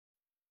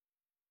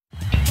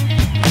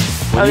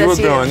When you were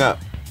growing up,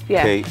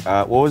 yeah. Kate,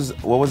 what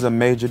was a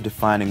major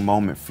defining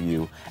moment for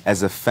you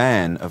as a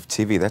fan of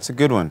TV? That's a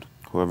good one.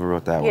 Whoever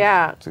wrote that one.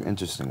 Yeah. It's an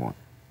interesting one.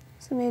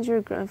 It's a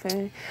major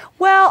fan.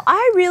 Well,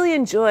 I really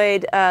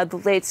enjoyed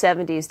the late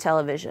 '70s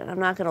television. I'm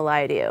not going to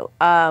lie to you.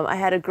 I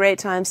had a great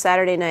time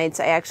Saturday nights.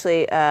 I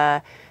actually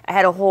I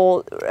had a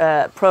whole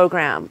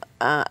program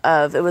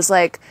of, it was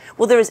like,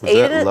 well, there was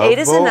Eight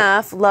Is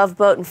Enough, Love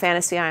Boat, and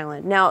Fantasy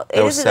Island. Now,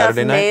 Eight Is Enough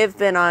may have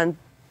been on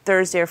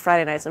Thursday or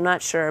Friday nights. I'm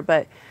not sure,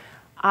 but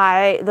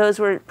those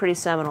were pretty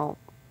seminal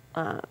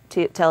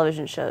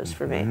television shows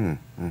for me.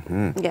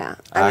 Yeah,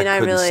 I mean, I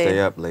couldn't really stay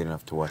up late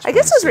enough to watch. I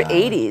guess those were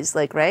 '80s,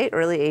 like, right?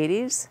 Early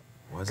 '80s.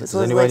 Was it? Does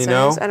anybody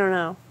know? I don't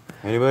know.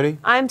 Anybody?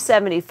 I'm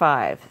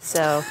 75,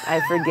 so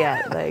I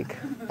forget. Like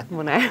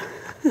when I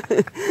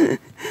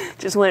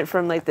just went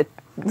from like the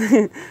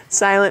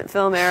silent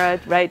film era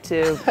right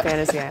to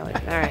Fantasy Island.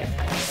 All right.